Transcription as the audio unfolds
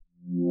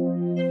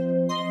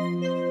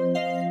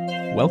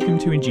Welcome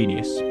to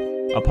Ingenious,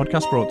 a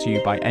podcast brought to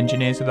you by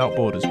Engineers Without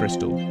Borders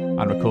Bristol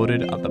and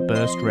recorded at the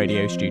Burst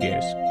Radio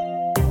Studios.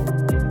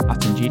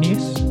 At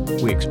Ingenious,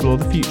 we explore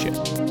the future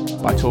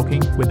by talking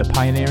with the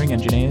pioneering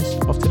engineers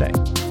of today.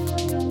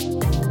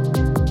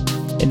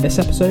 In this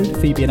episode,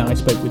 Phoebe and I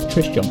spoke with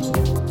Trish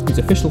Johnson, whose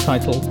official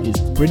title is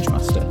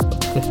Bridgemaster of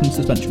the Clifton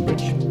Suspension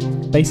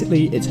Bridge.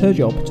 Basically, it's her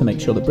job to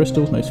make sure that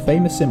Bristol's most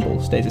famous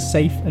symbol stays as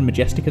safe and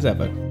majestic as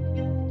ever.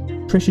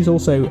 Trish is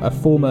also a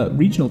former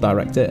regional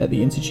director at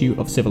the Institute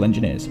of Civil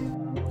Engineers.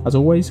 As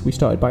always, we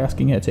started by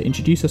asking her to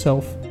introduce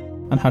herself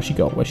and how she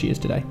got where she is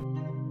today.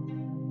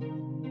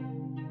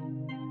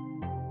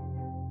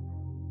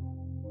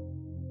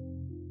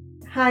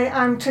 Hi,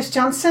 I'm Trish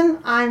Johnson.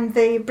 I'm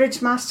the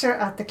Bridge Master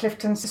at the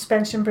Clifton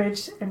Suspension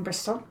Bridge in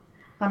Bristol.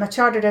 I'm a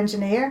chartered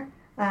engineer,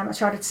 a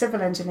chartered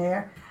civil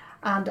engineer,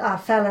 and a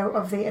fellow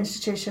of the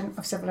Institution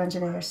of Civil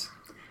Engineers.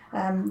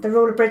 The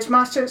role of Bridge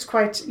Master is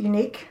quite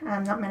unique.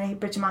 Not many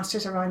Bridge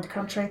Masters around the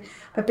country,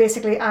 but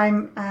basically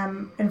I'm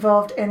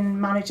involved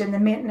in managing the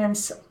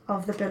maintenance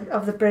of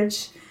the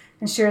bridge,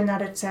 ensuring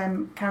that it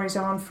carries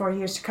on for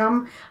years to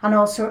come, and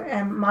also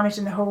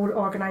managing the whole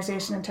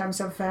organisation in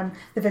terms of the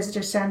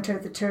visitor centre,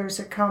 the tours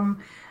that come,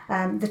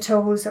 the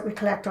tolls that we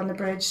collect on the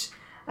bridge,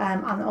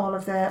 and all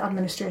of the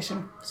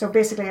administration. So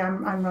basically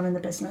I'm running the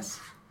business.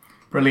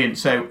 Brilliant.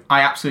 So I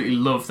absolutely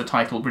love the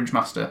title Bridge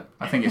Master.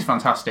 I think it's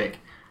fantastic.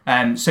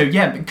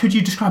 Could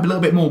you describe a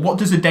little bit more? What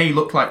does a day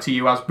look like to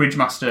you as Bridge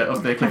Master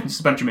of the Clifton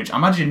Suspension Bridge? I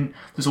imagine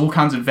there's all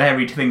kinds of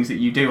varied things that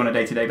you do on a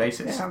day-to-day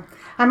basis. Yeah.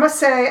 I must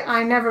say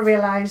I never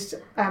realised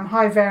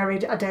how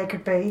varied a day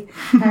could be.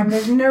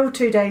 There's no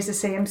 2 days the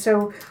same.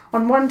 So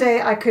on one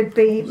day I could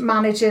be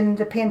managing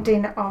the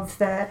painting of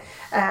the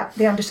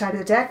underside of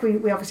the deck.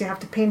 We obviously have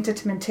to paint it,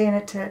 to maintain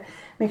it, to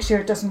make sure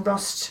it doesn't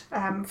rust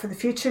for the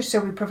future.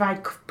 So we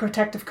provide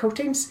protective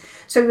coatings.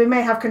 So we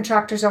may have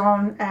contractors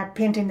on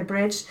painting the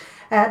bridge.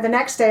 The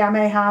next day I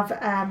may have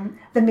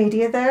the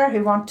media there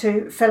who want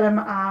to film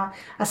a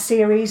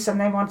series,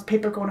 and they want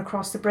people going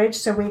across the bridge.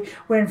 So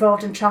we're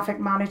involved in traffic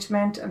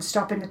management and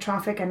stopping the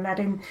traffic and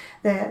letting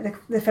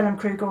the film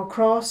crew go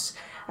across.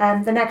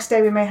 The next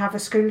day we may have a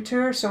school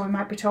tour, so we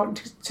might be talking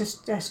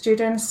to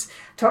students,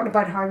 talking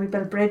about how we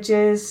build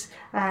bridges,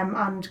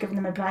 and giving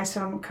them advice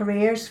on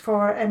careers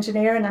for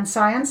engineering and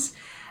science.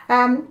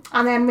 And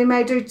then we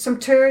may do some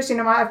tours.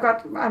 I've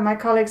got my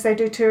colleagues, they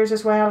do tours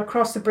as well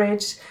across the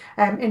bridge,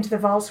 into the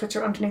vaults which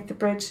are underneath the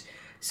bridge.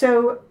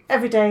 So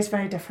every day is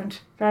very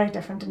different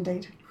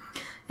indeed.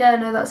 Yeah,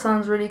 no, that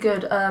sounds really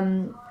good.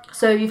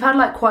 So you've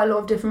had quite a lot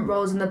of different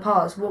roles in the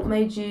past. What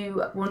made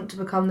you want to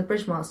become the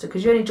Bridge Master?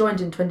 Because you only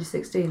joined in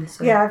 2016.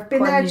 So yeah, I've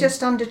been there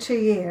just under 2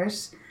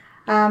 years.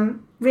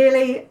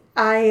 Really,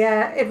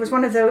 it was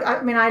one of those.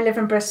 I mean, I live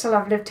in Bristol.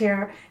 I've lived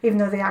here, even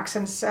though the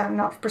accent's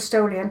not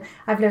Bristolian.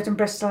 I've lived in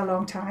Bristol a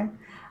long time.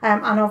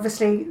 And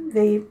obviously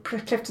the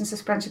Clifton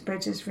Suspension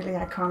Bridge is really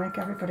iconic.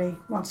 Everybody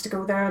wants to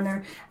go there on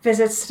their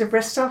visits to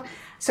Bristol.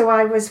 So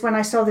when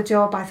I saw the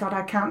job, I thought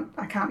I can't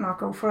not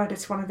go for it.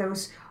 It's one of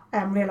those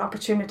real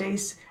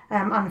opportunities,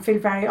 and I feel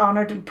very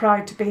honoured and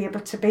proud to be able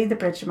to be the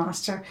Bridge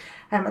Master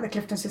at the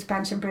Clifton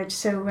Suspension Bridge.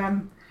 So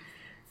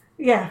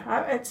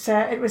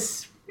it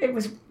was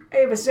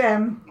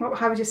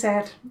how would you say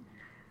it?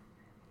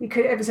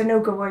 It was a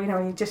no-goer.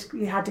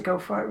 You had to go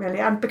for it really.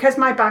 And because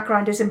my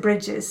background is in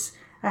bridges.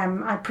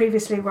 I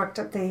previously worked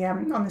at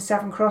on the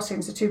Seven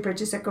Crossings, the two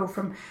bridges that go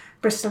from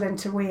Bristol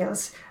into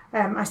Wales.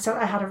 I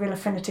had a real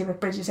affinity with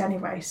bridges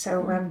anyway,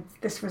 so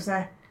this was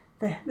the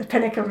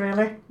pinnacle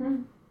really.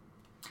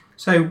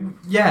 So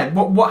yeah,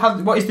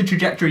 what is the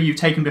trajectory you've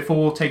taken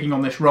before taking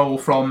on this role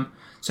from?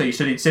 So you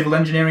studied civil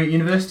engineering at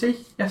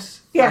university,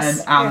 yes?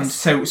 Yes. And yes.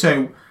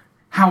 So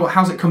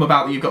how's it come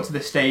about that you've got to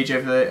this stage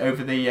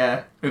over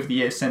the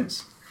years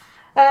since?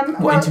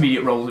 What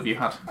intermediate roles have you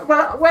had?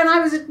 Well, when I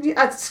was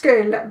at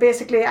school,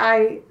 basically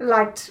I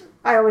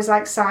always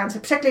liked science,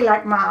 particularly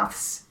like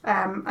maths.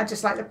 I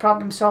just liked the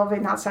problem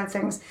solving, that side of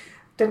things.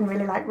 Didn't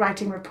really like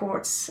writing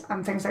reports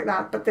and things like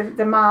that. But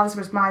the maths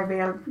was my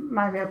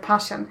real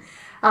passion,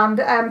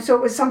 and so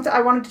it was something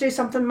I wanted to do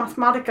something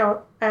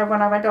mathematical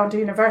when I went on to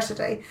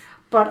university.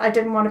 But I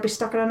didn't want to be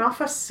stuck in an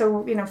office.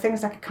 So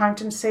things like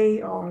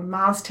accountancy or a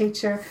maths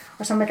teacher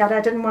or something like that.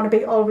 I didn't want to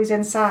be always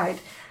inside.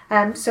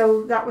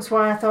 So that was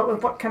why I thought, well,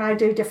 what can I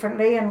do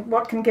differently, and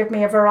what can give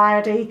me a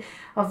variety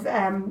of,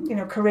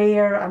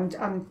 career and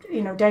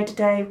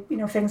day-to-day,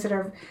 things that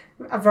are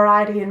a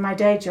variety in my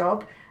day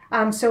job.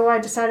 And so I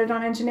decided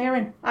on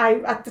engineering.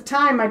 At the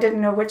time, I didn't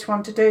know which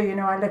one to do.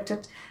 I looked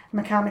at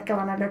mechanical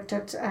and I looked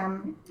at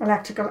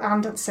electrical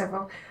and at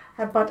civil.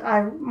 But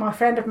my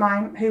friend of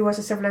mine, who was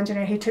a civil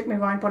engineer, he took me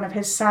around one of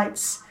his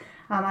sites,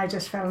 and I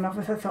just fell in love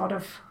with the thought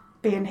of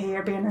being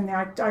here, being in the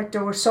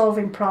outdoors,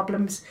 solving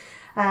problems.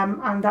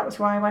 And that was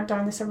why I went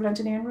down the civil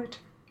engineering route.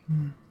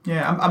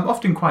 Yeah, I'm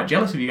often quite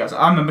jealous of you guys.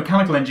 I'm a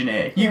mechanical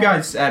engineer. You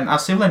guys,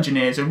 as civil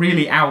engineers, are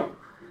really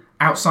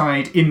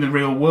outside in the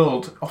real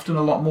world, often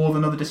a lot more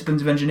than other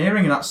disciplines of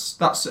engineering, and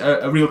that's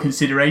a real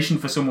consideration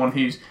for someone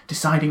who's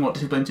deciding what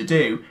discipline to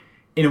do.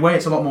 in a way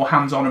it's a lot more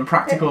hands-on and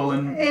practical.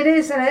 And it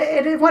is,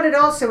 and what it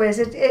also is,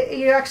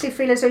 you actually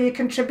feel as though you're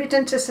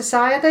contributing to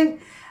society.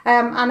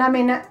 And I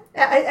mean,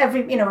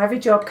 every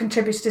job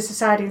contributes to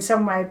society in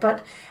some way,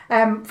 but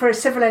for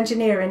civil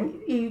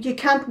engineering, you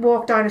can't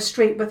walk down a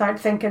street without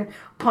thinking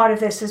part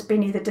of this has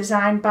been either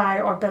designed by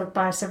or built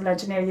by a civil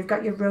engineer. You've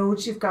got your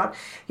roads, you've got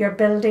your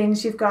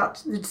buildings, you've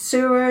got the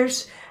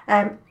sewers,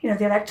 the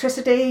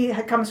electricity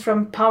comes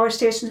from power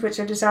stations which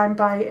are designed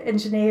by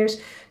engineers.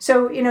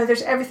 So,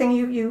 there's everything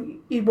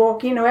you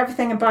walk,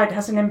 everything about it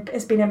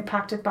has been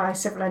impacted by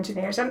civil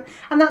engineers. And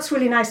that's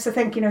really nice to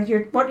think,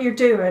 what you're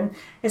doing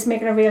is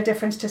making a real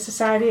difference to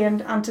society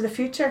and to the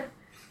future.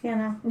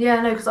 Yeah,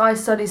 no, because I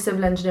study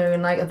civil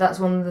engineering, and that's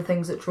one of the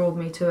things that drew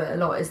me to it a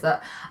lot, is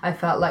that I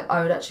felt like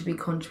I would actually be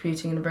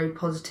contributing in a very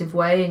positive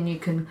way, and you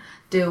can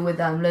deal with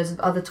loads of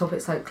other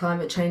topics like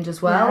climate change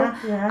as well.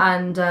 Yeah.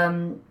 And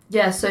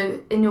so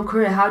in your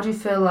career, how do you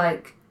feel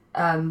like,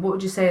 what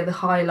would you say are the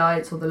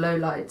highlights or the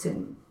lowlights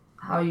in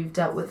how you've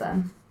dealt with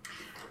them?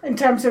 In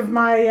terms of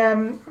my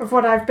of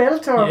what I've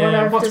built or what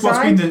I've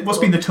designed? What's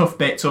been the tough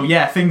bits, or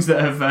things that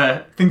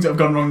have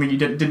gone wrong that you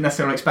didn't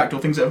necessarily expect, or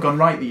ththings that have gone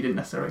right that you didn't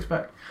necessarily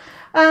expect?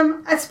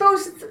 I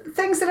suppose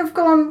things that have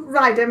gone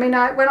right. I mean,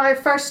 when I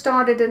first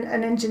started in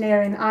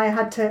engineering, I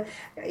had to,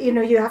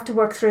 you have to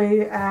work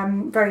through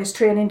various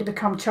training to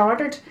become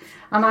chartered,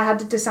 and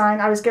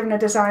I was given a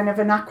design of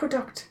an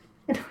aqueduct.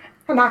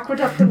 An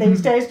aqueduct in these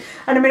days,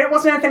 and I mean, it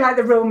wasn't anything like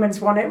the Romans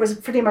one. It was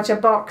pretty much a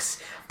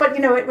box, but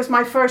it was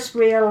my first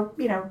real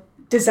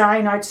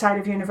design outside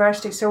of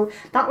university, so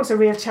that was a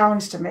real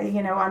challenge to me,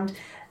 and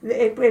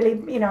it really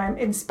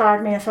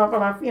inspired me. I thought,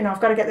 well,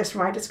 I've got to get this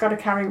right. It's got to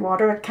carry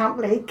water, it can't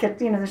leak,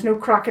 there's no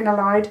cracking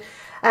allowed,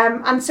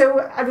 and so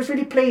I was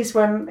really pleased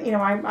when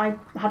I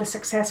had a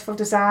successful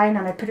design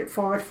and I put it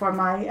forward for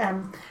my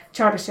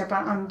chartership,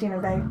 and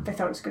they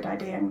thought it was a good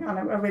idea and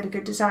a really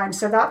good design.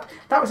 So that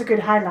was a good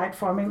highlight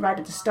for me right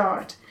at the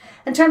start.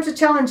 In terms of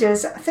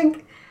challenges, I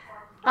think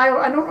I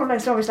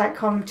don't always like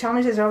calling them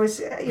challenges. Always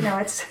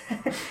it's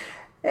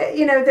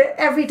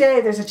every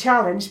day there's a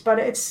challenge, but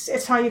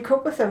it's how you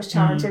cope with those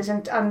challenges,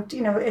 and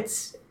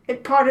it's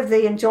part of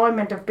the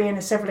enjoyment of being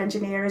a civil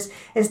engineer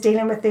is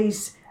dealing with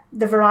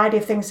the variety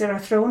of things that are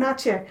thrown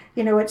at you.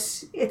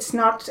 It's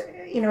not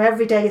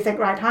every day you think,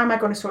 right, how am I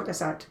going to sort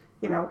this out?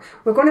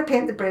 We're going to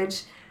paint the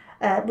bridge.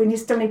 We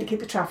still need to keep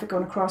the traffic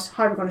going across.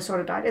 How are we going to sort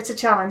it out? It's a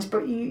challenge,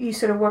 but you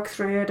sort of work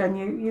through it and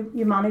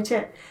you manage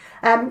it.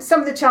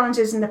 Some of the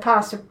challenges in the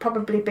past have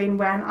probably been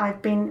when I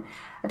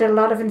did a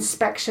lot of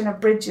inspection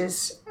of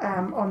bridges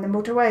on the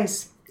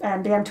motorways,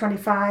 the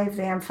M25,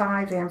 the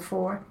M5, the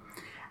M4.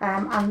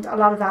 And a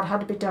lot of that had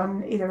to be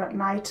done either at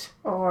night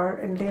or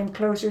in lane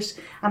closures.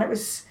 And it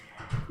was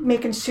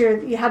making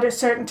sure you had a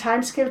certain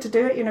time scale to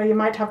do it. You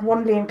might have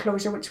one lane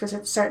closure, which was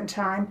at a certain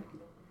time,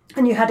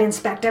 and you had to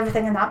inspect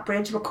everything in that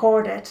bridge,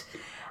 record it.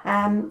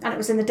 And it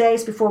was in the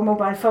days before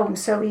mobile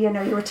phones, so you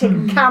were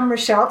taking camera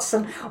shots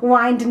and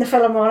winding the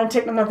film on and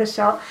taking another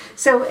shot.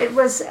 So it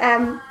was,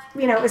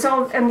 it was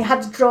all, and you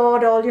had to draw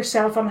it all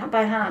yourself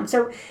by hand.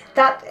 So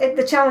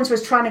the challenge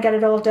was trying to get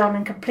it all done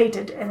and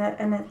completed in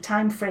a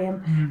time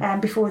frame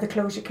before the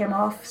closure came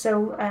off.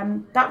 So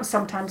that was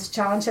sometimes a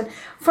challenge, and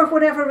for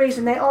whatever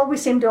reason, they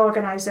always seemed to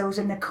organise those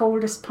in the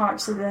coldest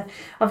parts of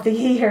the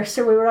year.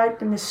 So we were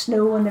out in the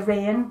snow and the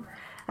rain.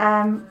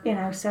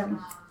 So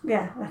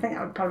yeah, I think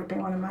that would probably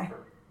be one of my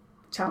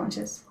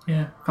challenges.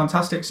 Yeah,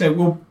 fantastic. So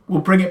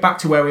we'll bring it back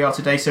to where we are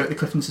today. So at the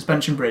Clifton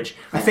Suspension Bridge,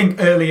 I think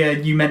earlier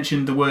you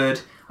mentioned the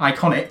word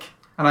iconic,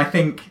 and I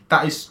think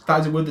that is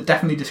a word that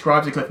definitely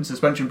describes the Clifton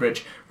Suspension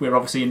Bridge. We're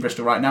obviously in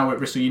Bristol right now. We're at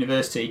Bristol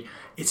University.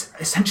 It's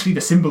essentially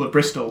the symbol of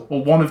Bristol,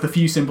 or one of the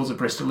few symbols of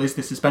Bristol is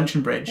the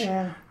suspension bridge.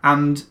 Yeah.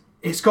 And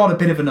it's got a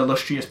bit of an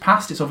illustrious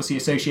past. It's obviously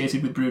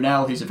associated with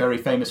Brunel, who's a very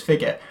famous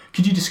figure.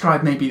 Could you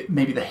describe maybe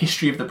the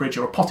history of the bridge,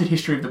 or a potted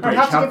history of the bridge?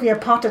 I'd have to give you a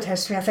potted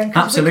history, I think.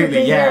 Absolutely, we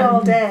could be here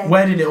all day.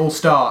 Where did it all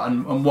start,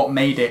 and what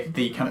made it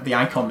the kind of the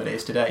icon that it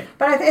is today?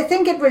 But I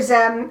think it was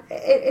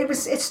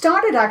it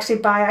started actually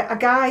by a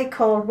guy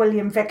called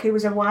William Vick, who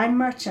was a wine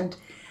merchant.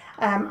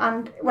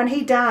 And when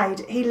he died,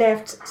 he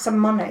left some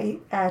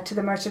money to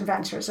the merchant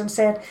ventures and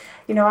said,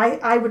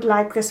 I would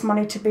like this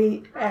money to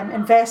be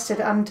invested,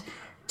 and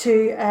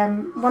to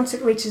once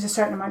it reaches a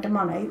certain amount of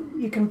money,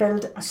 you can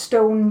build a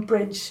stone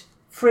bridge,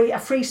 a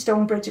free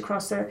stone bridge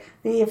across the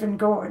Avon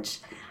Gorge.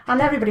 And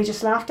everybody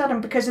just laughed at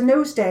him, because in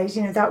those days,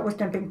 that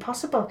wouldn't have been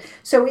possible.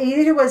 So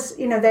either was,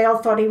 they all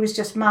thought he was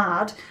just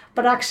mad,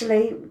 but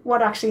actually,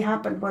 what actually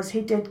happened was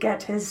he did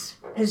get his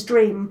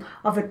dream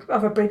of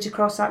a bridge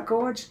across that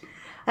gorge.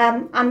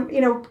 And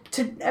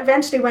to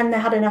eventually, when they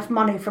had enough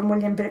money from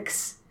William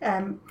Vick's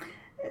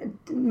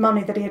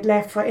money that he had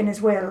left in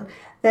his will,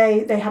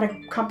 they had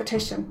a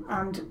competition,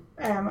 and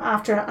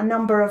after a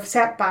number of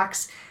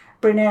setbacks,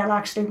 Brunel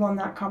actually won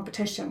that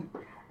competition,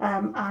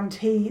 and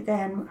he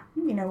then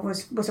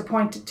was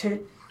appointed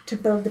to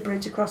build the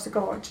bridge across the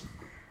gorge,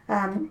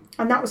 and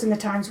that was in the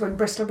times when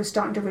Bristol was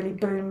starting to really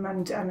boom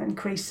and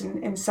increase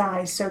in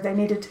size. So they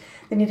needed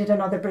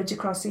another bridge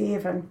across the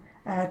Avon,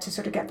 to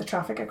sort of get the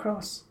traffic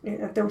across.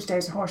 Those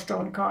days,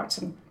 horse-drawn carts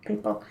and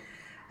people.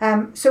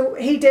 So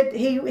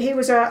he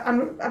was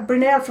a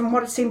Brunel, from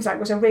what it seems like,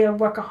 was a real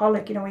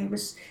workaholic.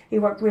 He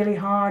worked really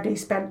hard. He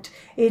spent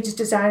ages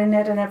designing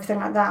it and everything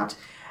like that.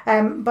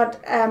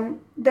 But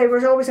there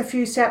was always a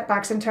few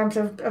setbacks in terms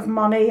of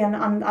money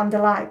and the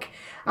like.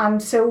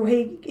 And so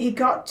he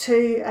got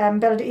to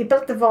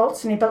built the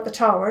vaults and he built the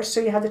towers. So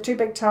you had the two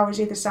big towers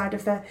either side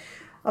of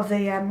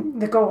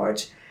the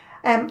gorge.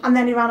 And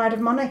then he ran out of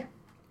money.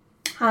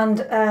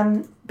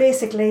 And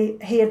basically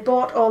he had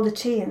bought all the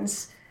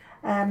chains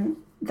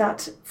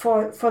that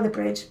for the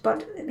bridge,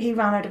 but he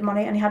ran out of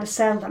money and he had to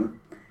sell them.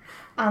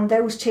 And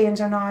those chains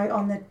are now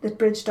on the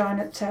bridge down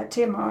at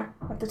Tamar,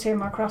 at the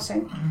Tamar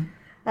crossing.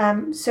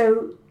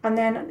 So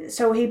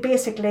he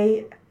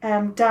basically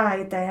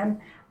died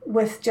then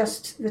with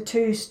just the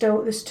two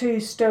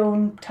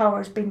stone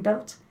towers being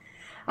built,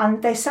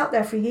 and they sat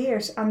there for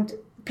years, and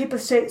people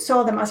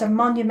saw them as a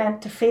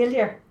monument to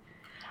failure.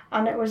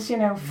 And it was,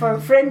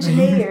 for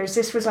engineers,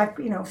 this was like,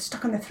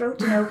 stuck in the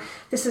throat.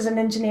 This is an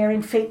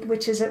engineering feat,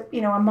 which is a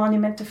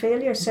monument to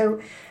failure.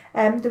 So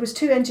there was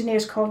two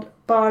engineers called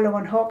Barlow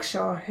and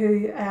Hawkshaw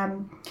who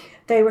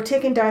they were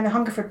taking down the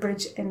Hungerford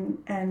Bridge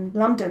in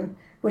London,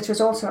 which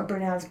was also a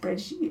Brunel's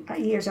bridge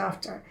years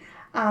after.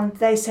 And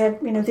they said,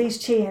 these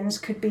chains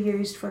could be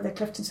used for the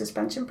Clifton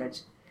Suspension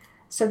Bridge.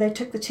 So they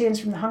took the chains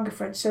from the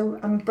Hungerford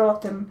and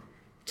brought them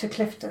to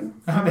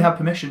Clifton. I hope they had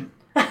permission.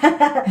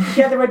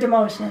 Yeah, they were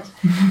demolishing it.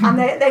 And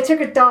they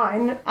took it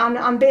down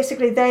and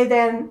basically they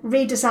then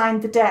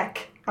redesigned the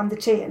deck and the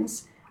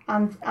chains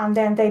and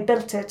then they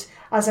built it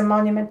as a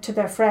monument to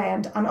their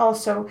friend and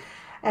also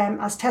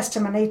as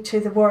testimony to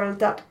the world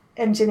that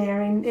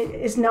engineering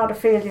is not a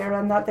failure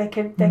and that they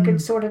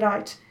could sort it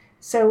out.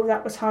 So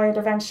that was how it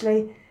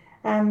eventually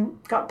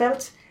got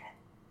built.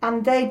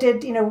 And they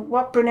did,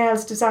 what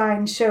Brunel's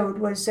design showed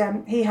was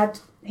he had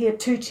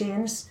two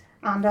chains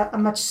and a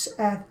much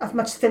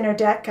thinner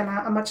deck and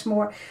a much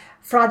more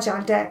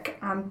fragile deck.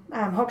 And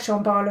Hawkshaw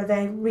and Barlow,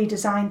 they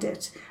redesigned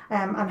it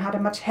and had a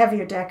much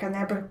heavier deck.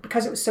 And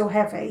because it was so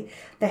heavy,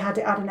 they had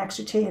to add an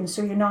extra chain.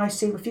 So you now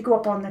see, if you go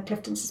up on the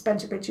Clifton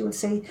Suspension Bridge, you will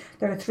see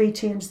there are 3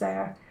 chains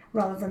there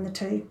rather than the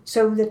 2.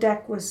 So the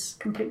deck was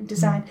completely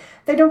designed.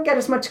 They don't get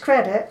as much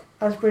credit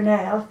as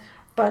Brunel,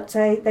 but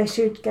they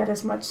should get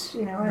as much,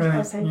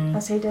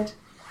 as he did.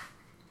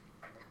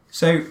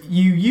 So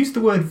you used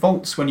the word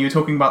vaults when you were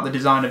talking about the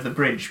design of the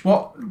bridge.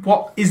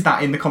 What is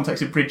that in the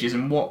context of bridges,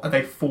 and what are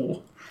they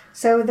for?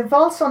 So the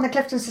vaults on the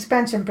Clifton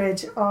Suspension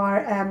Bridge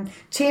are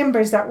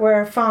chambers that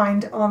were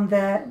found on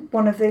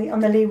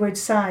the leeward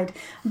side.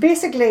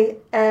 Basically,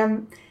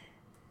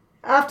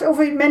 after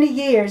over many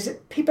years,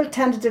 people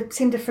tended to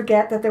seem to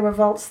forget that there were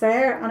vaults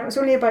there, and it was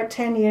only about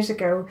 10 years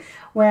ago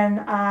when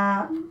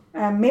a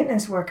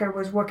maintenance worker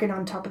was working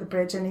on top of the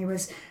bridge, and he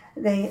was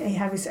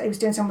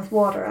doing something with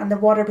water, and the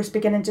water was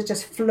beginning to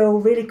just flow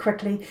really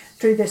quickly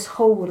through this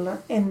hole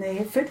in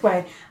the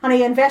footway. And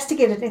he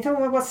investigated and he thought,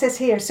 well, what's this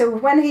here? So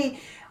when he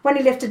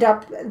lifted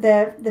up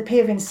the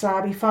paving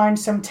slab, he found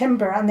some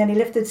timber, and then he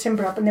lifted the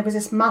timber up, and there was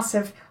this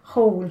massive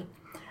hole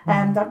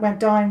that went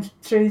down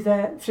through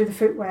the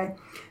footway.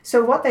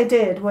 So what they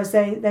did was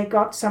they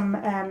got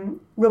some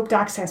roped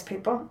access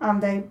people,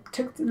 and they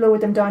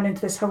lowered them down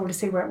into this hole to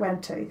see where it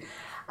went to.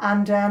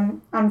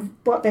 And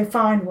what they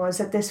found was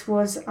that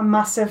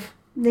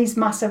these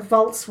massive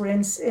vaults were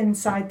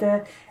inside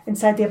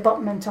the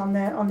abutment on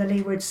the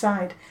leeward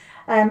side.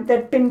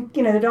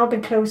 They'd all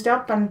been closed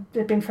up and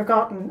they'd been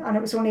forgotten, and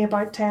it was only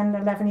about 10,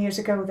 11 years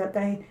ago that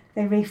they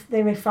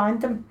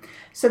refound them.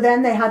 So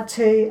then they had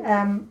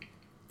to.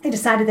 They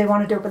decided they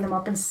wanted to open them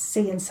up and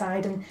see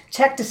inside and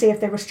check to see if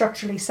they were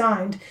structurally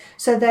sound.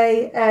 So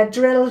they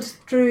drilled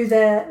through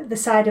the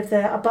side of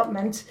the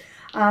abutment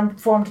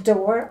and formed a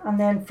door, and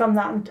then from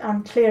that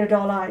and cleared it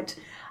all out.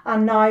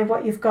 And now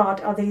what you've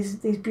got are these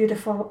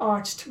beautiful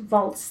arched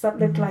vaults that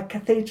look like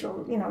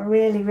cathedral.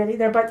 Really, really,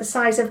 they're about the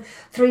size of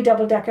 3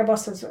 double-decker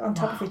buses on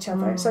top of each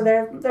other. So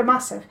they're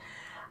massive.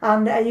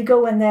 And you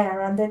go in there,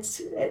 and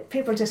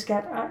people just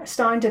get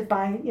astounded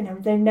by,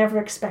 they never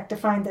expect to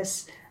find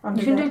this.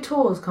 You can do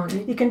tours, can't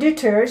you? You can do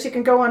tours. You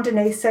can go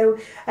underneath. So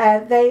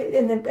they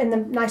in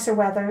the nicer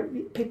weather,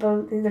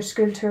 there's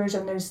school tours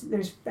and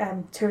there's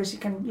tours you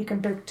can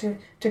book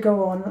to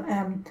go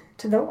on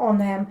on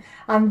them.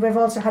 And we've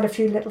also had a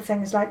few little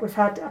things, like we've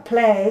had a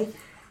play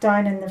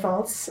down in the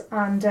vaults,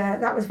 and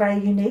that was very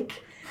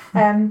unique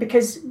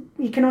because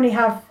you can only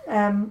have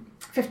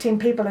 15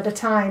 people at a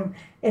time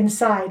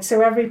inside.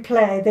 So every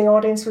play, the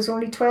audience was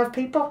only 12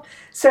 people.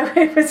 So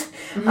it was,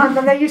 and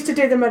they used to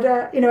do them at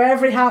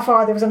every half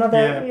hour there was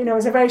another. It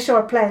was a very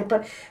short play,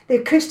 but the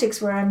acoustics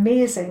were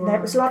amazing.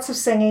 There was lots of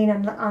singing,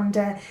 and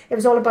it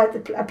was all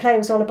about a play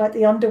was all about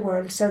the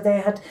underworld. So they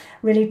had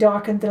really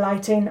darkened the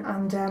lighting,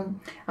 and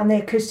the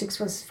acoustics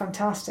was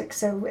fantastic.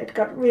 So it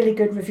got really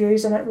good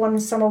reviews, and it won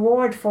some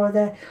award for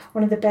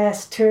one of the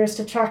best tourist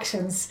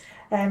attractions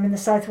in the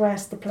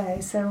southwest. The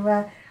play.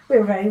 So we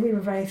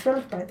were very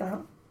thrilled about that.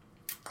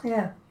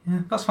 Yeah.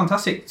 Yeah, that's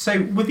fantastic.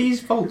 So were these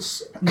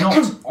vaults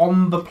not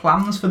on the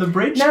plans for the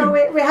bridge? No,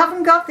 we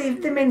haven't got we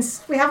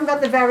haven't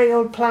got the very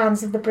old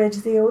plans of the bridge.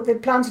 The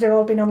plans would have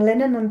all been on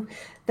linen and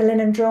the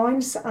linen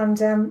drawings,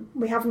 and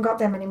we haven't got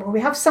them anymore.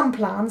 We have some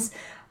plans,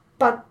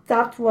 but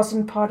that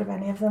wasn't part of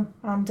any of them,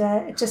 and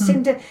it just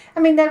seemed to.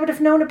 I mean, they would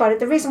have known about it.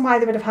 The reason why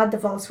they would have had the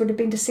vaults would have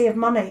been to save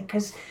money,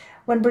 because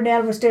when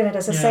Brunel was doing it,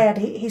 as I said,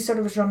 he sort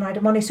of was running out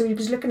of money, so he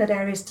was looking at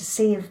areas to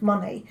save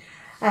money.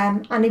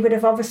 And he would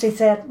have obviously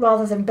said,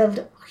 rather than build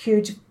a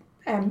huge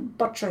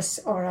buttress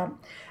or a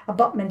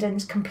abutment in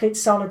complete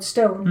solid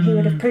stone, he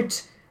would have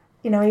put,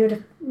 he would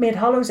have made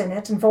hollows in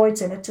it and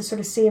voids in it to sort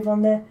of save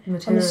on the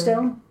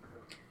stone,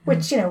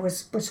 which,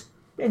 was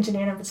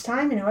engineering of its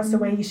time. That's the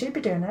way you should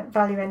be doing it,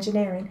 value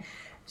engineering.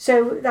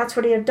 So that's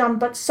what he had done.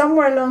 But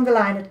somewhere along the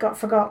line it got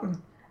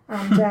forgotten,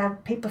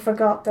 and people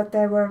forgot that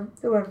there were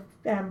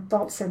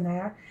vaults in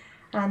there,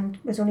 and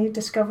was only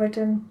discovered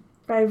in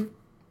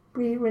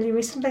really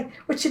recently,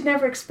 which you'd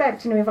never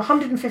expect. We have a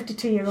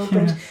 152-year-old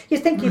bridge.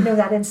 You'd think you'd know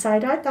that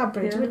inside out, that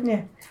bridge, wouldn't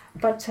you?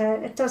 But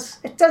it does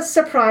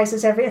surprise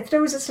us it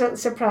throws its little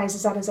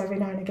surprises at us every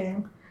now and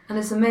again. And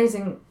it's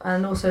amazing,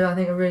 and also I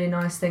think a really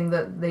nice thing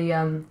that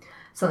the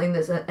something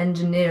that's an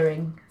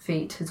engineering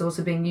feat is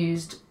also being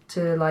used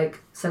to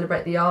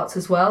celebrate the arts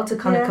as well, to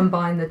kind of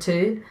combine the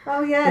two.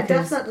 Oh yeah,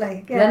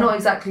 definitely. Yeah. They're not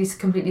exactly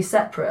completely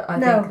separate.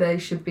 I think they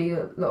should be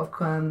a lot of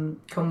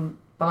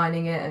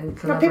combining it and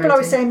collaborating. Well, people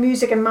always say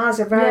music and maths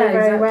are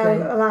very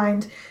well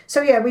aligned.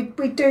 So yeah,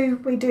 we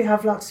do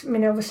have lots. I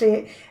mean,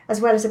 obviously,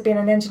 as well as it being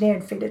an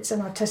engineering feat, it's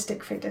an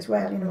artistic feat as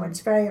well. It's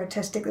very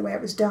artistic the way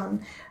it was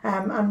done.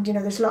 And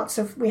there's lots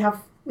of we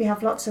have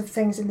lots of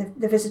things in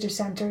the visitor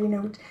centre.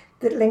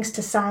 That links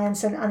to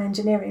science and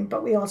engineering,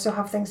 but we also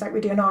have things like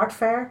we do an art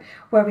fair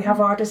where we have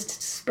artists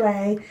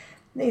display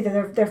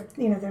either their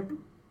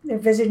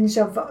visions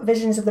of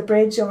the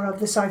bridge or of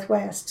the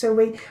southwest. So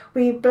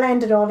we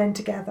blend it all in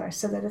together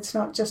so that it's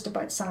not just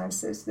about science.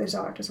 There's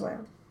art as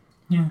well.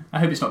 Yeah, I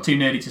hope it's not too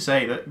nerdy to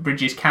say that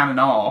bridges can and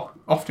are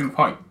often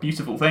quite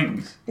beautiful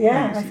things.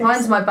 Yeah, I think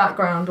mine's my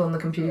background on the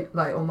computer,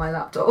 on my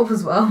laptop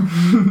as well.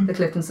 The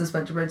Clifton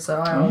Suspension Bridge,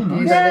 so I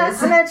use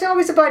it. And it's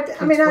always about.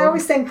 I mean, I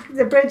always think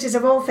the bridges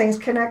of all things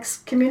connects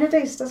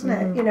communities, doesn't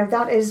it?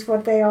 That is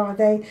what they are.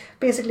 They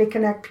basically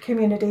connect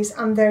communities,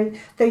 and they're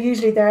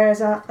usually there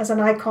as an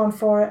icon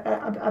for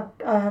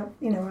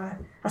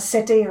a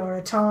city or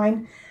a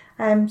town.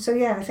 So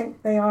yeah, I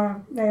think they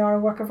are a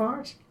work of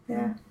art.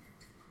 Yeah.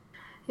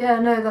 Yeah,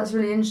 no, that's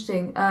really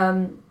interesting.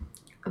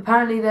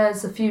 Apparently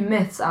there's a few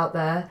myths out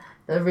there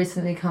that have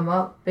recently come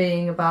up,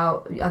 being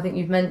about, I think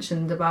you've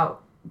mentioned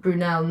about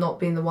Brunel not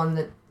being the one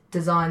that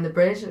designed the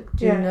bridge.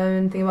 Do you know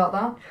anything about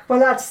that? Well,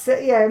 that's,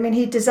 I mean,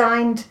 he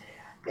designed,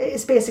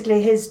 it's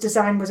basically his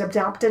design was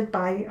adopted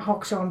by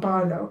Hawkshaw and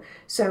Barlow.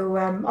 So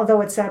although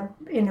it's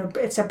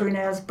a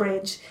Brunel's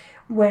bridge,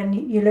 when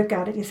you look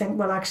at it, you think,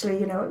 well,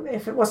 actually,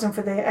 if it wasn't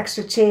for the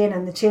extra chain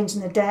and the change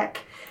in the deck,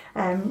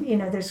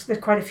 there's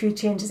quite a few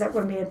changes that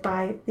were made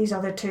by these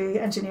other two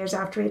engineers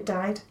after he had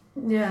died.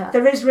 Yeah.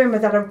 There is rumour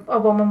that a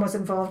woman was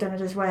involved in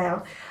it as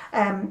well.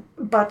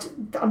 But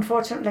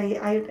unfortunately,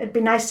 it'd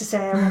be nice to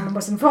say a woman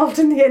was involved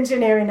in the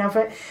engineering of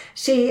it.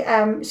 She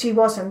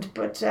wasn't,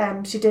 but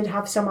she did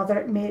have some other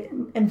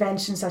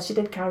inventions that she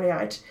did carry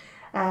out,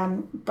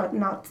 but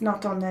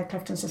not on the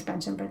Clifton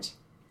Suspension Bridge.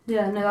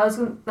 Yeah,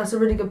 no, that's a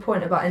really good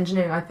point about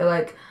engineering. I feel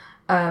like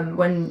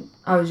when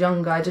I was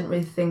younger, I didn't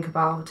really think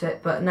about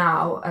it, but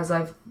now, as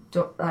I've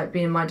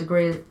been in my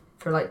degree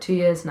for 2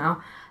 years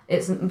now,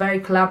 it's a very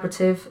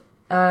collaborative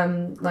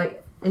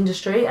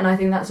industry, and I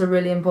think that's a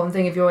really important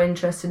thing if you're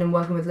interested in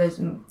working with those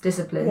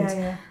disciplines.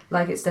 Yeah.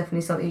 It's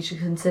definitely something you should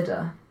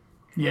consider.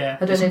 Yeah.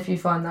 I don't know if you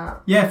find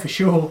that. Yeah, for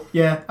sure.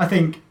 Yeah, I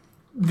think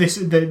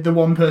the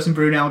one person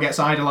Brunel gets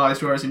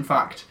idolised, whereas in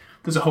fact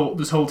there's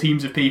whole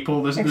teams of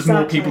people. There's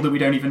more people that we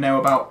don't even know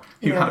about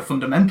who had a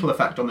fundamental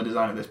effect on the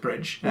design of this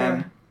bridge.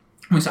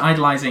 So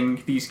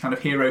idolising these kind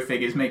of hero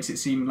figures makes it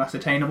seem less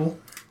attainable.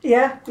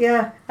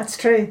 Yeah, that's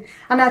true.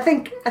 And I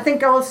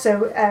think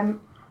also,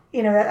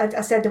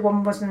 I said the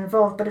woman wasn't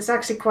involved, but it's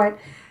actually quite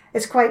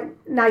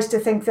nice to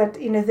think that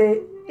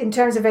in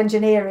terms of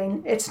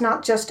engineering, it's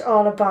not just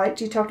all about,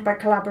 you talked about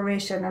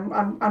collaboration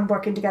and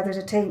working together as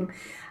a team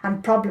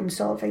and problem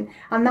solving,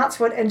 and that's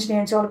what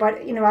engineering is all about.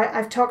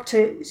 I've talked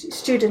to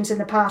students in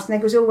the past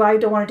and they go, I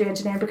don't want to do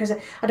engineering because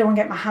I don't want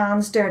to get my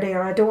hands dirty,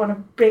 or I don't want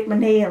to break my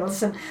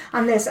nails and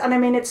this. And I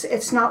mean,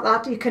 it's not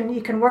that. You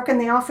can work in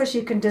the office,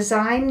 you can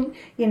design,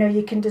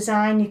 you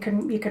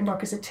can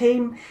work as a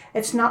team.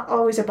 It's not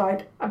always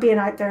about being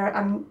out there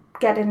and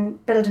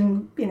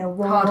building,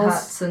 walls. Hard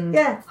hats and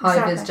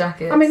high-vis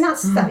jackets. I mean,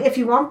 if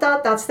you want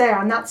that, that's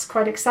there, and that's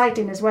quite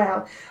exciting as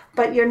well.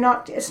 But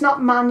it's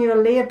not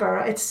manual labour.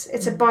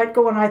 It's about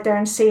going out there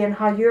and seeing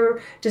how your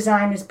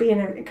design is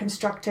being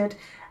constructed,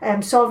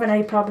 solving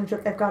any problems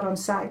that they've got on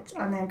site,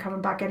 and then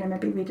coming back in and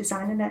maybe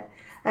redesigning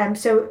it.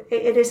 So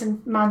it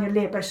isn't manual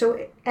labour.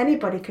 So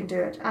anybody can do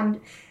it,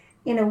 and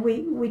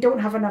we don't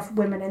have enough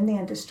women in the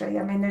industry.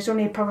 I mean, there's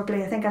only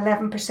probably, I think,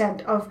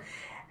 11% of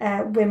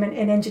women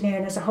in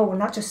engineering as a whole,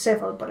 not just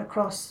civil, but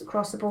across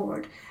the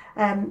board.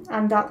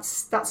 And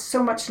that's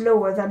so much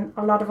lower than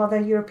a lot of other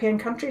European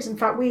countries. In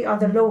fact, we are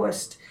the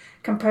lowest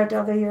compared to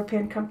other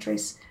European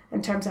countries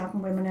in terms of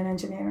having women in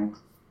engineering.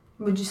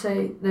 Would you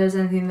say there's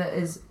anything that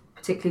is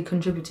particularly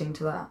contributing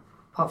to that,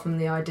 apart from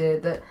the idea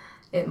that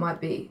it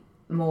might be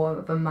more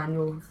of a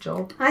manual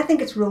job? I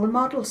think it's role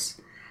models.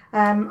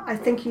 I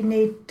think you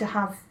need to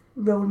have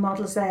role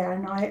models there,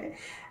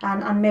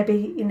 and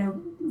maybe, you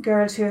know,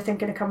 girls who are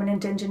thinking of coming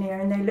into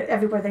engineering, they look,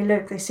 everywhere they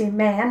look, they see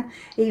men,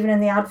 even in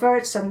the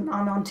adverts and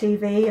on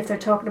TV, if they're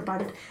talking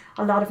about it,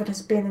 a lot of it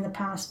has been in the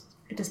past,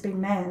 it has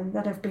been men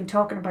that have been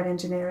talking about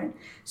engineering.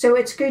 So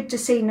it's good to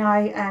see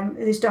now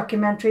these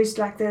documentaries,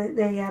 like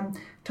the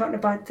talking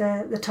about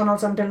the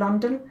tunnels under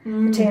London,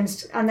 the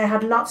Thames, and they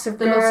had lots of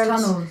girls.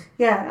 Lost tunnels.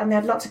 Yeah, and they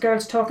had lots of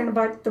girls talking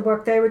about the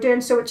work they were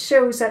doing. So it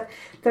shows that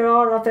there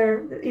are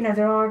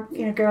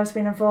girls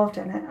being involved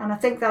in it, and I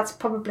think that's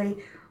probably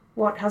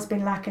what has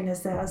been lacking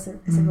as a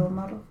role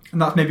model.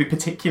 And that's maybe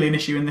particularly an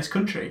issue in this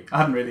country. I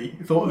hadn't really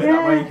thought of it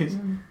that way.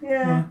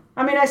 Yeah.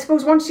 I mean, I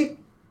suppose once you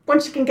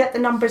can get the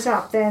numbers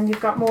up, then you've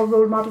got more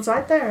role models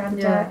out there,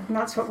 and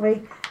that's what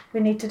we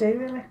need to do,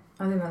 really.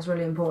 I think that's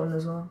really important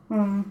as well.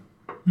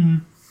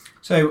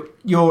 So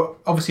you're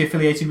obviously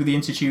affiliated with the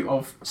Institute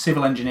of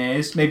Civil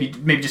Engineers. Maybe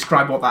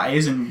describe what that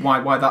is and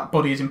why that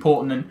body is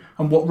important,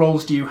 and what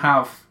roles do you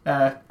have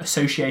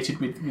associated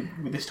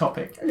with this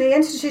topic? The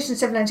Institution of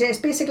Civil Engineers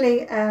is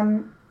basically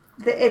the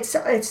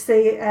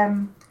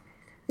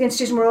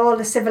institution where all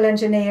the civil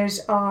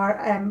engineers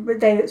are.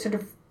 They sort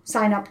of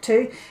sign up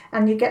to,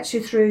 and you get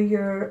you through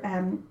your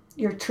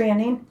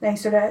training. They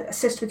sort of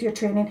assist with your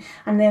training,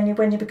 and then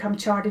when you become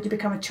chartered, you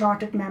become a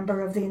chartered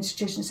member of the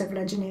Institution of Civil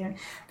Engineering.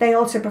 They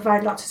also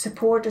provide lots of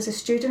support as a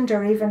student,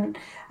 or even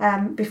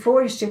before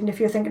you're a student. If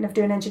you're thinking of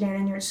doing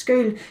engineering in your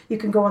school, you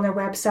can go on their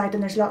website,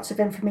 and there's lots of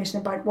information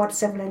about what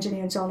civil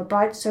engineering is all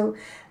about. So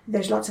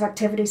there's lots of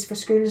activities for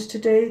schools to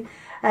do,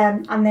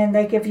 and then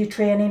they give you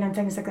training and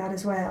things like that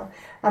as well.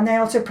 And they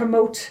also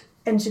promote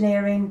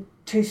engineering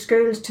to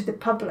schools, to the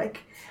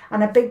public.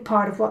 And a big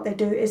part of what they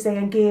do is they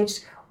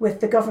engage with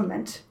the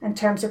government in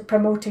terms of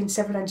promoting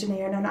civil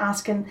engineering and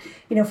asking,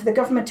 you know, for the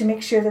government to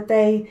make sure that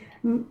they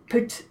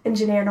put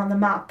engineering on the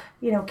map.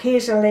 You know,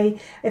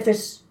 occasionally, if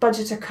there's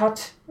budgets are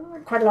cut,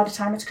 quite a lot of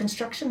time it's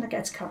construction that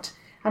gets cut,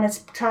 and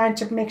it's trying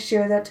to make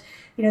sure that,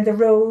 you know, the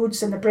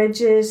roads and the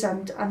bridges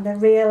and the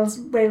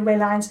railway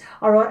lines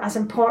are as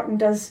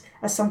important as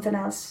something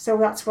else. So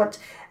that's what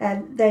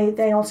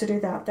they also do.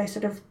 That they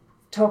sort of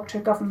talk to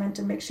government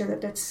and make sure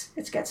that it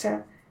gets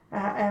a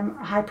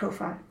high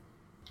profile.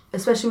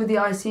 Especially with the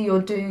IC,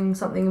 you're doing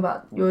something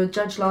about, you're a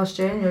judge last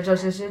year, and you're a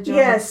judge this year. Do you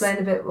want to explain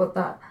a bit what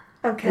that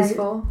is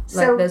for? Like,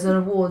 so, there's an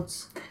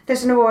awards.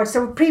 There's an award.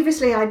 So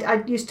previously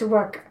I used to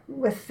work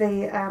with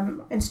the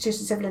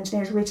Institution of Civil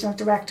Engineers Regional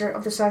Director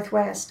of the South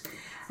West.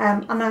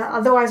 And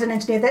although I was an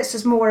engineer, this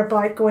is more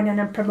about going in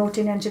and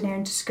promoting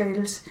engineering to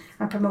schools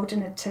and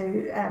promoting it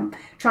to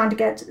trying to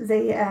get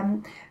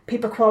the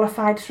people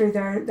qualified through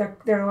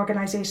their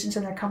organisations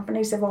and their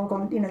companies. They've all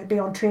gone, you know, be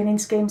on training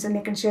schemes and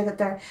making sure that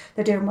they're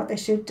doing what they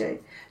should do.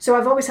 So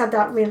I've always had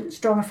that real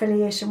strong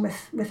affiliation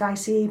with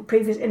ICE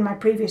in my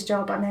previous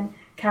job, and then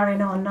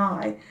carrying on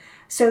now.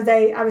 So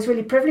I was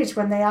really privileged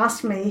when they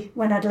asked me,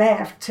 when I'd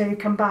left, to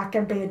come back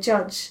and be a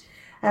judge.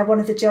 One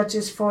of the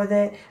judges for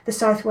the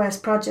South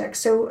West project.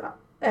 So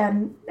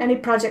any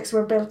projects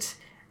were built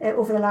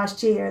over the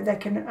last year, they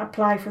can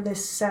apply for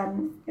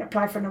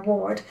an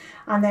award,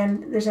 and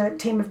then there's a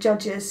team of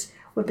judges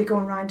would be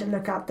going around and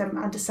look at them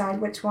and decide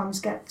which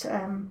ones get.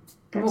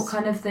 What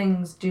kind of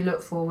things do you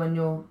look for when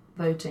you're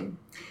voting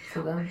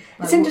for them?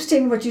 It's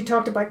interesting what you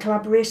talked about,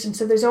 collaboration.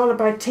 So there's all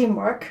about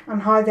teamwork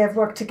and how they've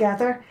worked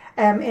together.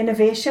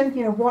 Innovation,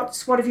 you know,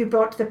 what have you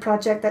brought to the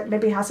project that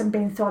maybe hasn't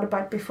been thought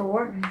about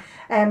before?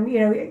 You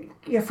know,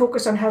 your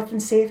focus on health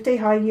and safety,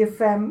 how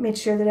you've made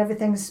sure that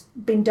everything's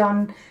been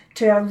done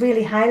to a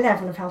really high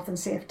level of health and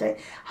safety,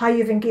 how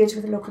you've engaged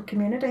with the local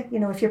community. You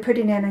know, if you're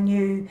putting in a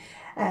new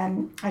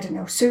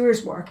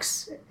sewers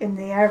works in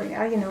the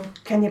area, you know,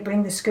 can you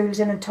bring the schools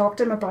in and talk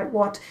to them about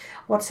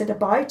what's it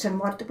about and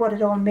what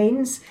it all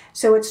means?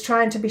 So it's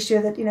trying to be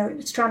sure that, you know,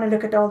 it's trying to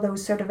look at all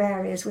those sort of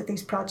areas with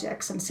these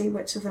projects and see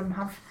which of them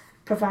have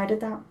provided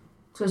that.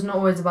 So it's not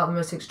always about the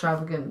most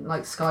extravagant,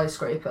 like,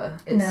 skyscraper.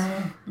 It's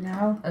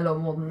no. A lot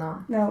more than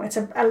that. No, it's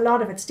a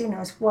lot of it's, you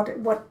know, it's what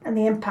and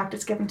the impact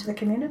it's given to the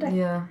community.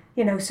 Yeah.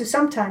 You know, so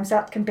sometimes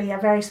that can be a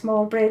very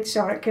small bridge,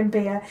 or it can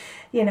be a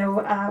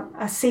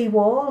sea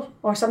wall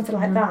or something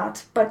like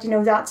that. But, you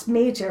know, that's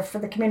major for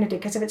the community,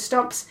 because if it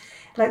stops,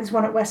 like there's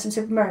one at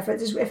Weston-super-Mare,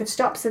 if it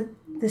stops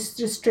the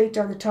street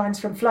or the towns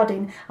from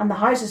flooding and the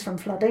houses from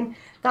flooding,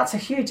 that's a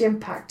huge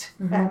impact,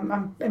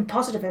 and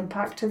positive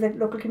impact to the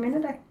local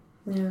community.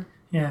 Yeah.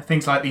 Yeah,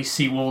 things like these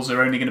seawalls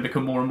are only going to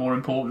become more and more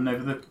important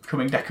over the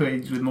coming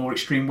decades with more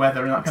extreme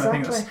weather and that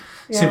kind of thing.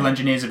 Civil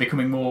engineers are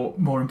becoming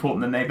more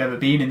important than they've ever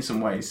been in some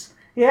ways.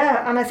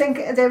 Yeah, and I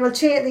think they will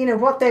change,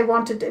 what they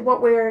wanted,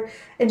 what we're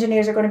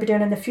engineers are going to be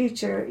doing in the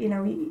future.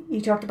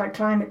 You talked about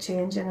climate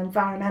change and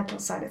environmental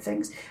side of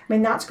things. I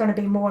mean, that's going to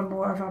be more and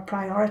more of our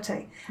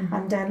priority.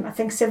 And I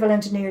think civil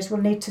engineers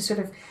will need to sort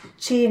of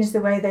change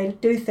the way they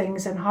do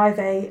things and how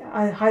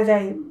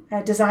they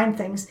design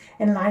things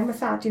in line with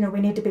that. We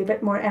need to be a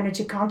bit more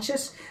energy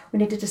conscious. We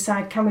need to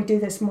decide, can we do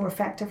this more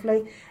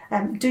effectively?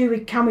 Can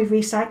we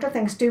recycle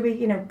things? Do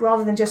we,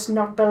 rather than just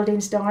knock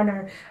buildings down,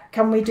 or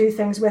can we do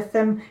things with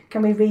them?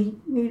 Can we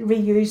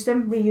reuse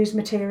them, reuse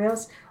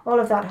materials? All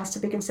of that has to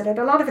be considered.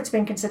 A lot of it's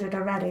been considered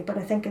already, but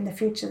I think in the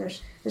future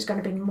there's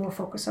going to be more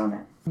focus on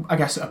it. I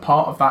guess a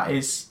part of that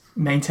is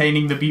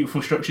maintaining the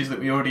beautiful structures that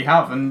we already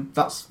have, and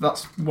that's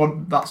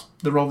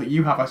the role that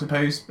you have, I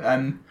suppose.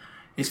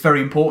 It's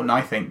very important,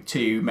 I think,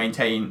 to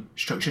maintain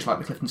structures like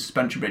the Clifton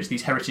Suspension Bridge,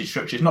 these heritage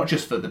structures, not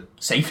just for the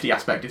safety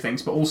aspect of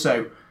things, but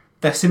also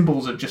they're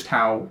symbols of just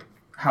how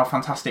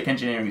fantastic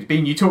engineering has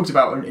been. You talked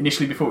about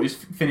initially, before it was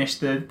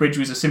finished, the bridge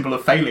was a symbol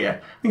of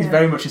failure. I think it's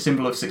very much a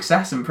symbol of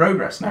success and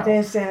progress now. It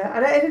is, yeah.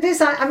 And it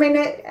is, I mean,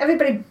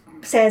 everybody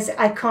says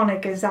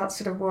iconic is that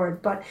sort of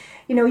word, but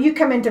you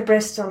come into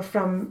Bristol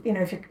from,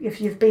 if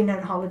you've been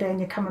on holiday and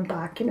you're coming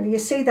back, you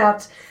see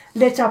that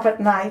lit up at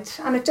night,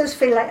 and it does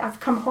feel like I've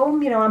come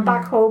home, I'm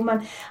back home,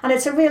 and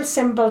it's a real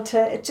symbol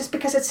just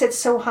because it sits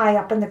so high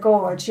up in the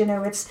gorge.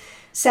 It's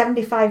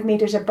 75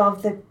 metres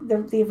above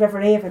the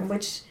River Avon,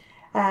 which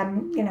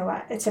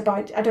it's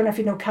about, I don't know if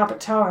you know Cabot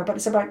Tower, but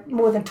it's about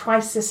more than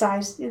twice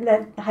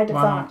the height of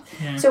that.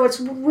 Yeah. So it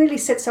really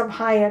sits up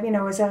high,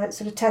 as a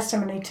sort of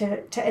testimony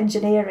to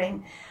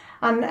engineering.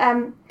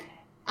 And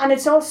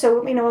it's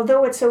also,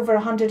 although it's over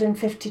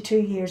 152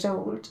 years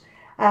old,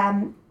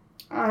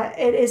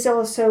 it is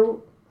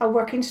also a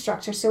working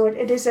structure. So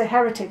it is a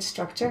heritage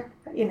structure,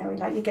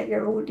 like you get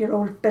your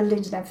old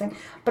buildings and everything,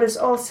 but it's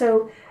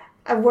also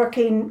a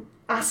working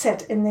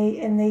asset in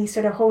the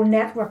sort of whole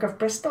network of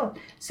Bristol.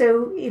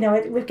 So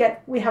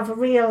we have a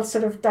real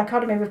sort of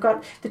dichotomy. We've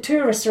got the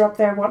tourists are up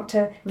there want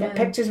to get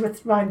pictures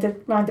with round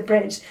the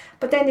bridge,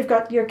 but then you've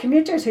got your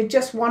commuters who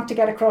just want to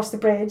get across the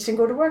bridge and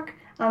go to work.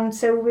 And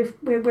so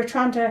we're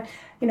trying to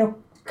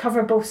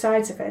cover both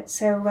sides of it.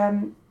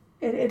 So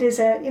it is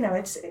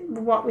it's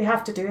what we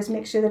have to do is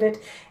make sure that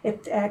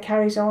it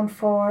carries on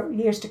for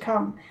years to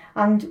come.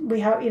 And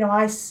we have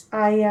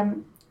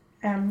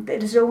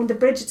it is owned. The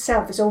bridge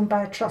itself is owned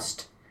by a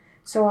trust,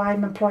 so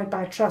I'm employed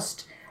by a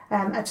trust.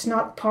 It's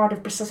not part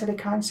of Bristol City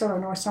Council or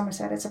North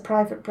Somerset. It's a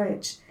private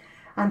bridge,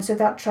 and so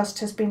that trust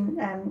has been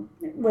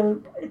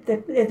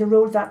the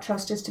role of that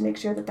trust is to make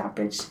sure that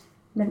bridge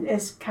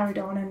is carried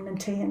on and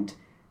maintained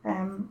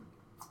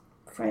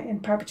in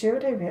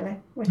perpetuity,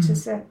 really, which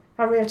is a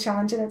real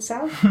challenge in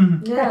itself.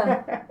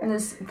 Yeah, and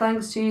it's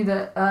thanks to you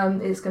that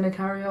it's going to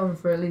carry on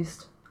for at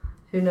least,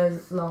 who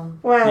knows, long.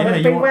 Well,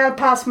 it's been well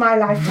past my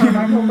lifetime,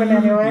 I'm hoping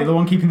anyway. You're the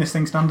one keeping this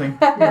thing standing.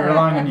 We're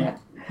relying on you.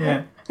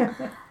 Yeah.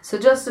 So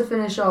just to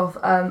finish off,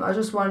 I was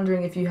just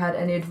wondering if you had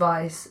any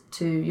advice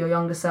to your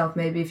younger self,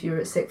 maybe if you were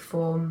at sixth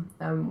form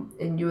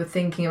and you were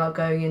thinking about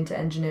going into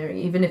engineering,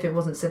 even if it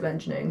wasn't civil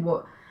engineering,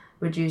 what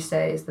would you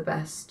say is the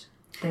best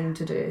thing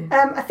to do?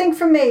 I think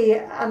for me,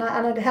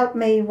 and it helped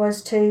me,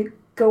 was to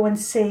go and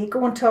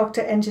talk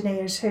to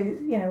engineers who,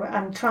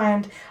 and try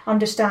and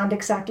understand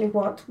exactly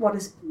what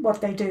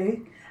they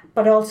do,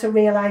 but also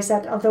realise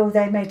that although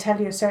they may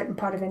tell you a certain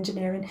part of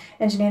engineering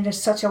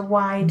is such a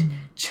wide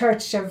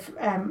church of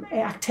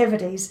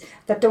activities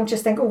that don't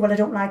just think, oh, well, I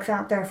don't like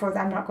that, therefore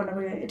I'm not going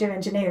to do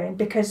engineering,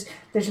 because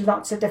there's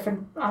lots of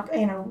different,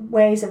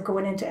 ways of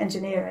going into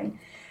engineering.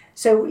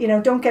 So,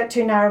 don't get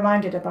too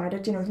narrow-minded about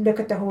it, look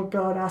at the whole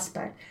broad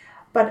aspect.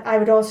 But I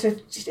would also,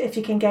 if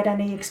you can get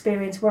any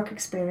work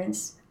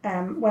experience,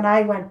 when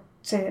I went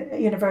to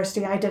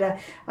university, I did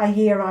a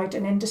year out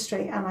in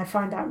industry, and I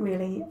found that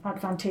really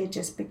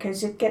advantageous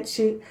because it gets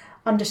you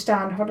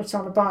understand what it's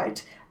all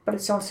about, but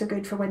it's also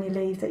good for when you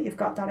leave that you've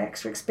got that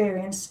extra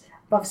experience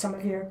above some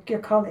of your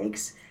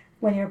colleagues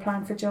when you're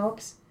applying for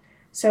jobs.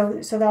 So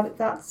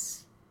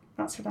that's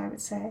what I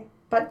would say.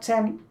 But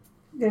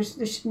there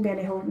shouldn't be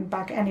any holding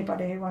back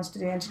anybody who wants to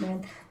do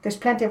engineering. There's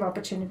plenty of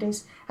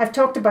opportunities. I've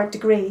talked about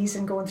degrees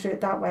and going through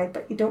it that way,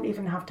 but you don't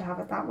even have to have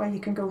it that way. You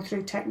can go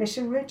through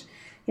technician route.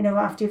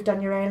 After you've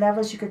done your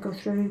A-levels, you could go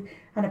through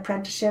an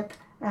apprenticeship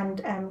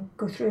and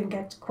go through and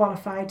get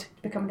qualified,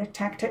 becoming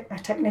a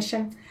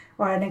technician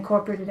or an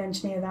incorporated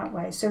engineer that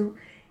way. So,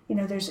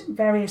 there's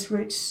various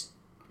routes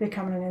to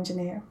becoming an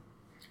engineer.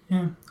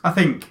 Yeah, I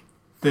think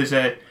there is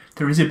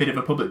a bit of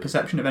a public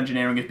perception of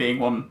engineering as being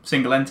one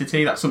single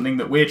entity. That's something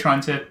that we're trying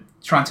to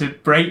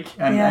break,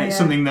 and it's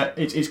something that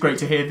it's great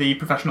to hear the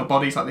professional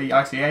bodies like the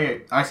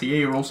ICE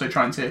are also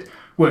trying to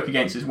work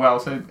against as well.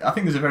 So I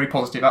think there's a very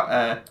positive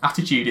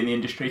attitude in the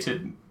industry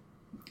to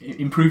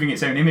improving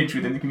its own image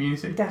within the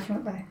community.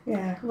 Definitely,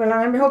 yeah. Well,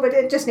 I hope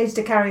it just needs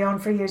to carry on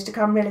for years to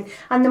come, really.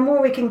 And the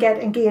more we can get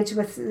engaged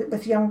with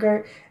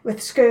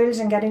schools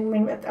and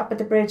getting up at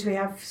the bridge, we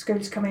have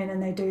schools come in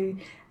and they do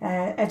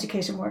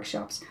education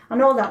workshops,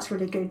 and all that's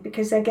really good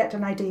because they get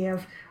an idea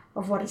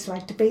of what it's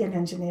like to be an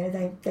engineer.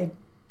 They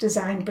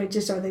design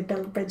bridges, or they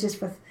build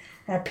bridges with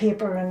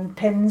paper and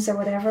pins or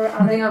whatever.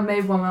 And I think I've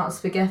made one out of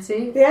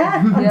spaghetti.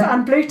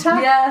 And blue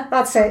tack. Yeah,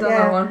 that's it. Done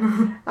that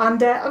one. And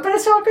but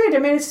it's all good. I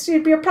mean,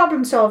 you're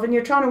problem solving.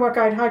 You're trying to work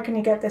out how can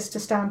you get this to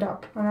stand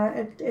up,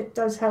 and it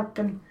does help.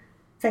 And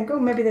think, oh,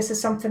 maybe this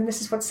is something.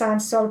 This is what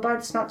science is all about.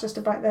 It's not just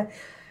about the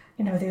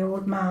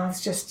old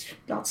maths, just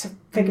lots of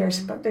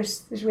figures, but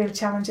there's real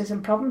challenges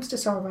and problems to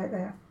solve out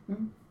there.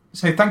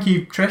 So thank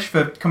you, Trish,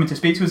 for coming to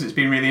speak to us. It's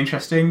been really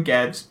interesting.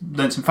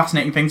 Learned some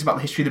fascinating things about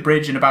the history of the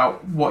bridge and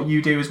about what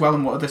you do as well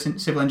and what other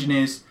civil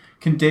engineers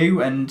can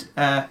do. And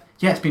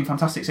it's been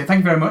fantastic. So thank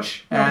you very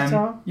much. Not at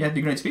all. It'd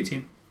be great to speak to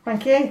you.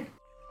 Thank you.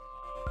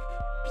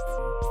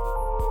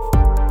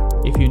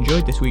 If you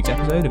enjoyed this week's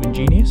episode of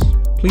Ingenious,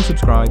 please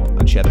subscribe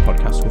and share the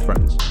podcast with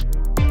friends.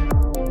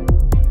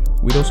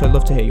 We'd also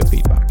love to hear your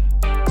feedback.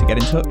 To get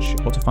in touch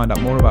or to find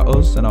out more about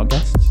us and our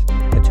guests,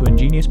 head to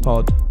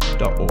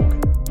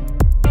ingeniouspod.org.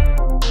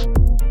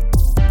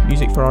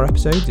 Music for our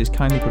episodes is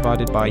kindly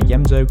provided by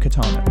Yemzo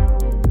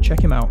Katano.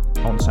 Check him out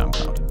on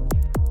SoundCloud.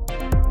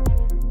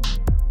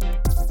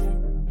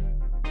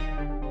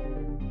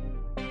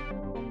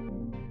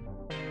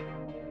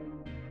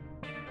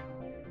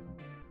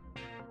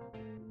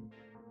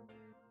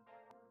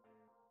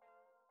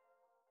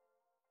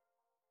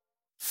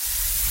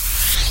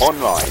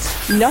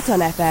 Online. Not on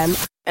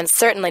FM. And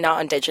certainly not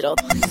on digital.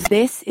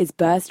 This is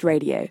Burst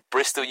Radio.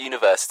 Bristol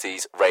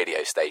University's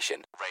radio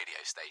station. Radio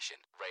station.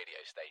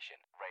 Radio station.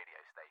 Radio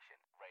station.